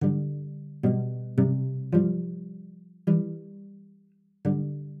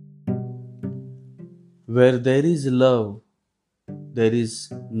Where there is love, there is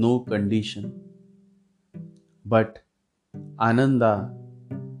no condition. But Ananda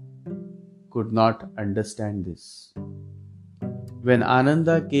could not understand this. When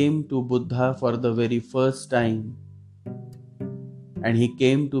Ananda came to Buddha for the very first time and he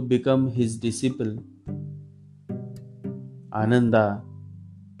came to become his disciple, Ananda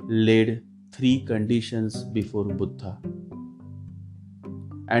laid three conditions before Buddha.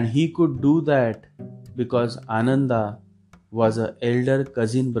 And he could do that because Ananda was an elder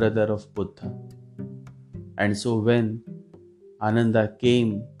cousin brother of Buddha. And so when Ananda came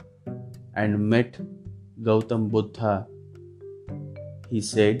and met Gautam Buddha, he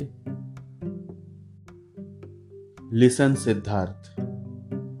said, "Listen, Siddharth."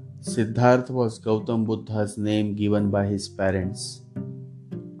 Siddharth was Gautam Buddha's name given by his parents.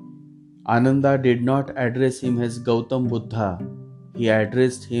 Ananda did not address him as Gautam Buddha. He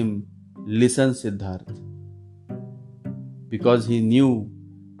addressed him, "Listen, Siddharth," because he knew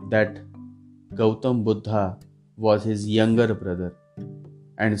that Gautam Buddha was his younger brother.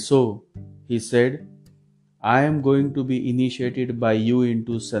 And so he said, "I am going to be initiated by you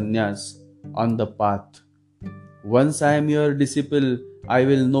into sannyas on the path. Once I am your disciple, I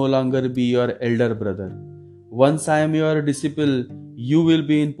will no longer be your elder brother. Once I am your disciple, you will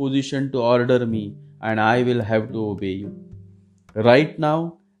be in position to order me and I will have to obey you. Right now,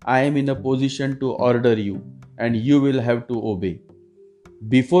 I am in a position to order you and you will have to obey.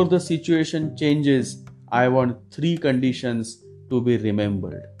 Before the situation changes, I want three conditions to be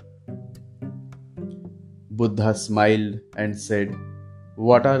remembered." Buddha smiled and said,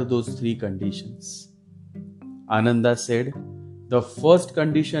 "What are those three conditions?" Ananda said, "The first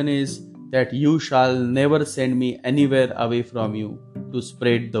condition is that you shall never send me anywhere away from you to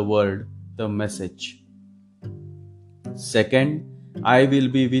spread the word, the message. Second, I will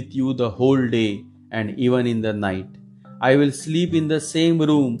be with you the whole day and even in the night. I will sleep in the same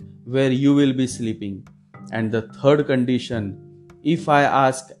room where you will be sleeping. And the third condition, if I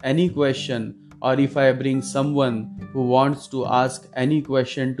ask any question or if I bring someone who wants to ask any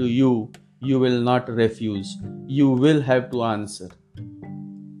question to you, you will not refuse. You will have to answer."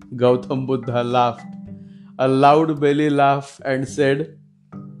 Gautam Buddha laughed, a loud belly laugh, and said,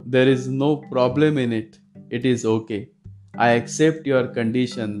 "There is no problem in it. It is okay. I accept your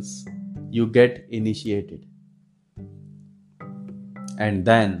conditions. You get initiated." And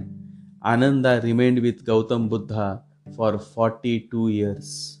then Ananda remained with Gautam Buddha for 42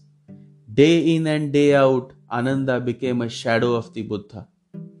 years. Day in and day out, Ananda became a shadow of the Buddha.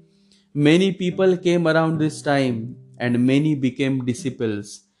 Many people came around this time and many became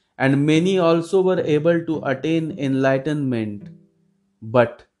disciples and many also were able to attain enlightenment.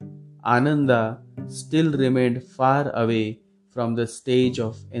 But Ananda still remained far away from the stage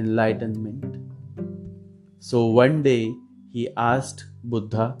of enlightenment. So one day he asked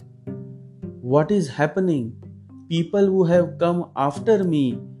Buddha, "What is happening? People who have come after me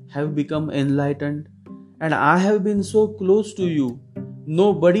have become enlightened, and I have been so close to you.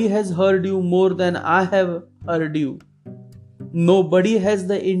 Nobody has heard you more than I have heard you. Nobody has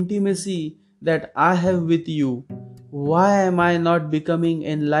the intimacy that I have with you. Why am I not becoming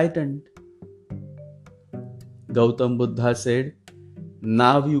enlightened?" Gautam Buddha said,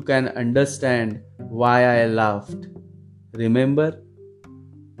 "Now you can understand why I laughed. Remember,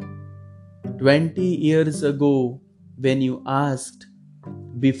 20 years ago when you asked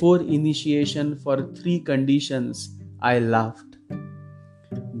before initiation for three conditions, I laughed.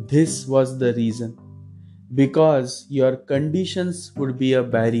 This was the reason. Because your conditions would be a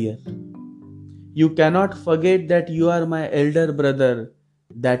barrier. You cannot forget that you are my elder brother.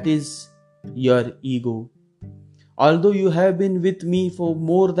 That is your ego. Although you have been with me for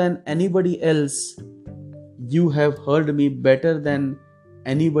more than anybody else, you have heard me better than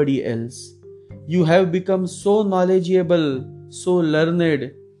anybody else. You have become so knowledgeable, so learned.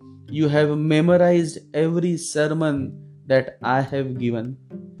 You have memorized every sermon that I have given.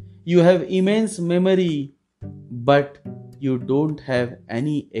 You have immense memory, but you don't have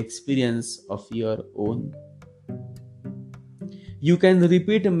any experience of your own. You can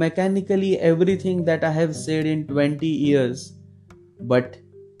repeat mechanically everything that I have said in 20 years, but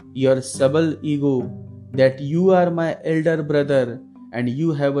your subtle ego that you are my elder brother and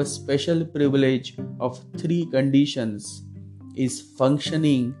you have a special privilege of three conditions is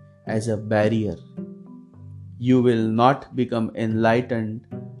functioning as a barrier. You will not become enlightened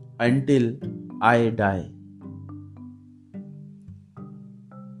until I die."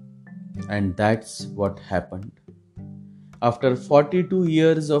 And that's what happened. After 42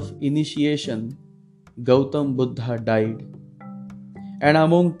 years of initiation, Gautam Buddha died. And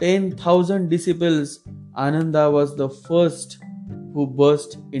among 10,000 disciples, Ananda was the first who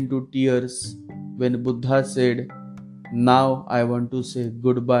burst into tears when Buddha said, "Now I want to say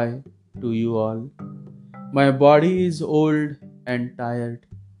goodbye to you all. My body is old and tired,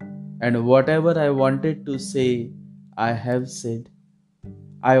 and whatever I wanted to say, I have said.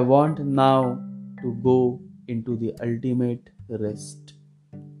 I want now to go into the ultimate rest."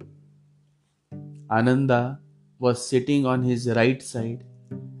 Ananda was sitting on his right side,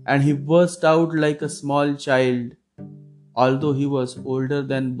 and he burst out like a small child, although he was older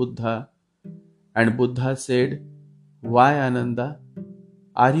than Buddha. And Buddha said, "Why, Ananda?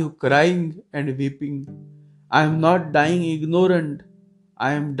 Are you crying and weeping? I am not dying ignorant.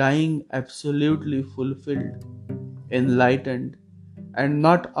 I am dying absolutely fulfilled, enlightened, and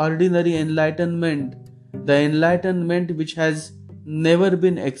not ordinary enlightenment, the enlightenment which has never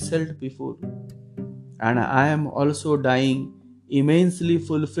been excelled before. And I am also dying immensely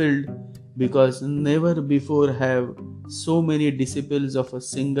fulfilled because never before have so many disciples of a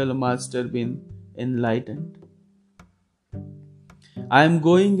single master been enlightened. I am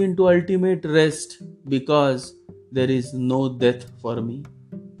going into ultimate rest because there is no death for me."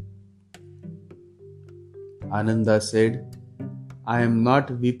 Ananda said, "I am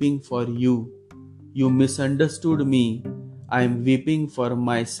not weeping for you. You misunderstood me. I am weeping for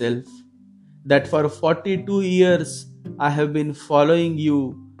myself. That for 42 years I have been following you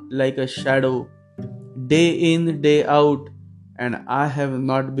like a shadow, day in, day out, and I have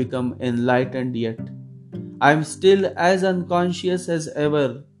not become enlightened yet. I am still as unconscious as ever.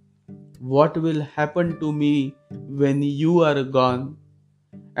 What will happen to me when you are gone?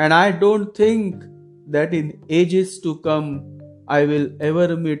 And I don't think that in ages to come I will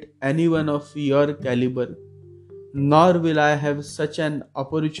ever meet anyone of your caliber, nor will I have such an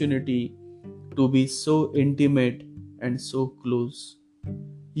opportunity to be so intimate and so close.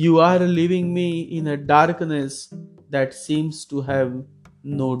 You are leaving me in a darkness that seems to have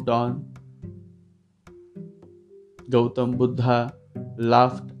no dawn." Gautam Buddha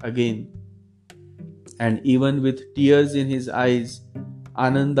laughed again, and even with tears in his eyes,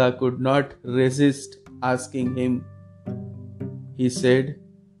 Ananda could not resist asking him. He said,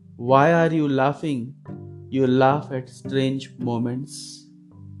 "Why are you laughing? You laugh at strange moments."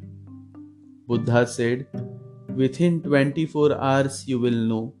 Buddha said, "Within 24 hours you will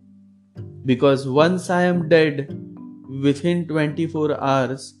know. Because once I am dead, within 24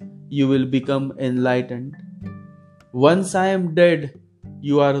 hours you will become enlightened. Once I am dead,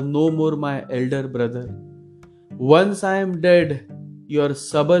 you are no more my elder brother. Once I am dead, your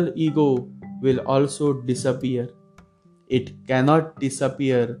subtle ego will also disappear. It cannot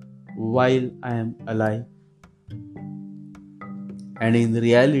disappear while I am alive." And in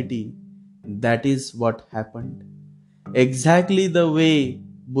reality, that is what happened. Exactly the way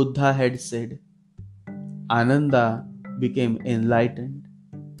Buddha had said. Ananda became enlightened.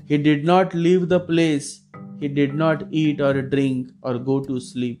 He did not leave the place. He did not eat or drink or go to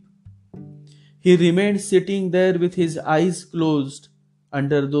sleep. He remained sitting there with his eyes closed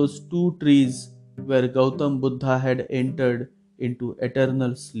under those two trees where Gautam Buddha had entered into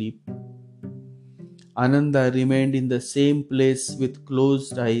eternal sleep. Ananda remained in the same place with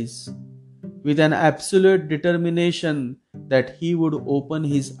closed eyes, with an absolute determination that he would open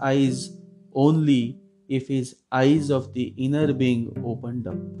his eyes only if his eyes of the inner being opened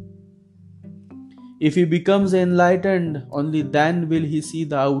up. If he becomes enlightened, only then will he see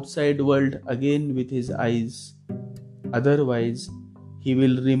the outside world again with his eyes. Otherwise, he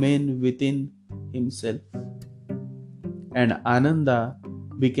will remain within himself. And Ananda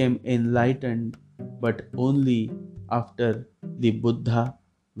became enlightened, but only after the Buddha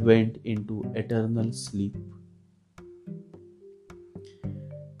went into eternal sleep.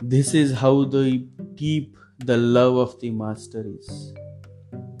 This is how deep the love of the Master is.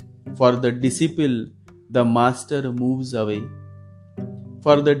 For the disciple, the Master moves away.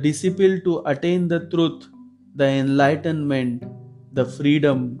 For the disciple to attain the truth, the enlightenment, the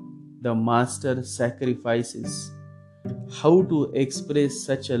freedom, the Master sacrifices. How to express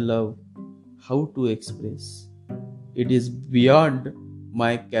such a love? How to express? It is beyond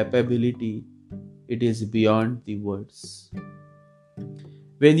my capability. It is beyond the words.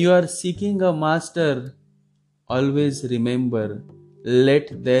 When you are seeking a master, always remember,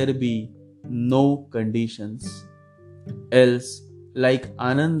 let there be no conditions. Else, like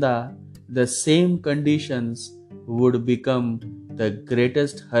Ananda, the same conditions would become the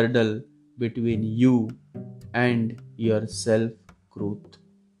greatest hurdle between you and your self-growth.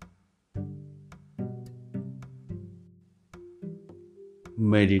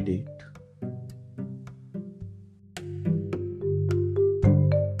 Meditate.